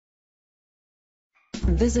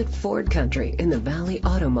Visit Ford Country in the Valley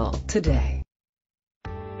Auto Mall today.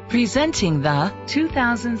 Presenting the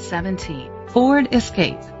 2017 Ford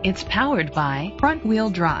Escape. It's powered by front-wheel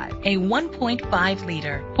drive, a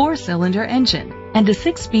 1.5-liter 4-cylinder engine, and a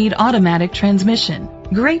 6-speed automatic transmission.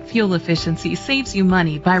 Great fuel efficiency saves you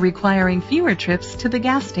money by requiring fewer trips to the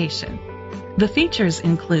gas station. The features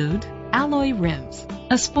include alloy rims,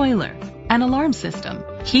 a spoiler, an alarm system,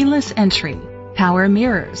 keyless entry, power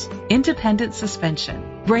mirrors, independent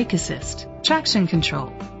suspension, brake assist, traction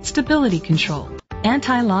control, stability control,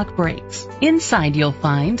 anti-lock brakes. Inside you'll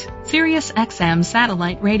find Sirius XM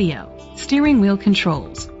satellite radio, steering wheel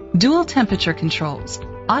controls, dual temperature controls,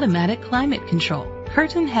 automatic climate control,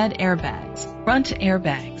 curtain head airbags, front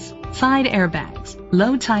airbags, side airbags,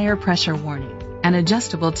 low tire pressure warning, an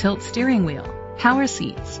adjustable tilt steering wheel, power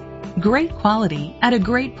seats. Great quality at a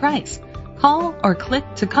great price. Call or click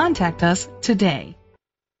to contact us today.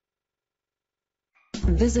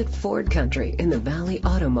 Visit Ford Country in the Valley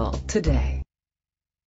Auto Mall today.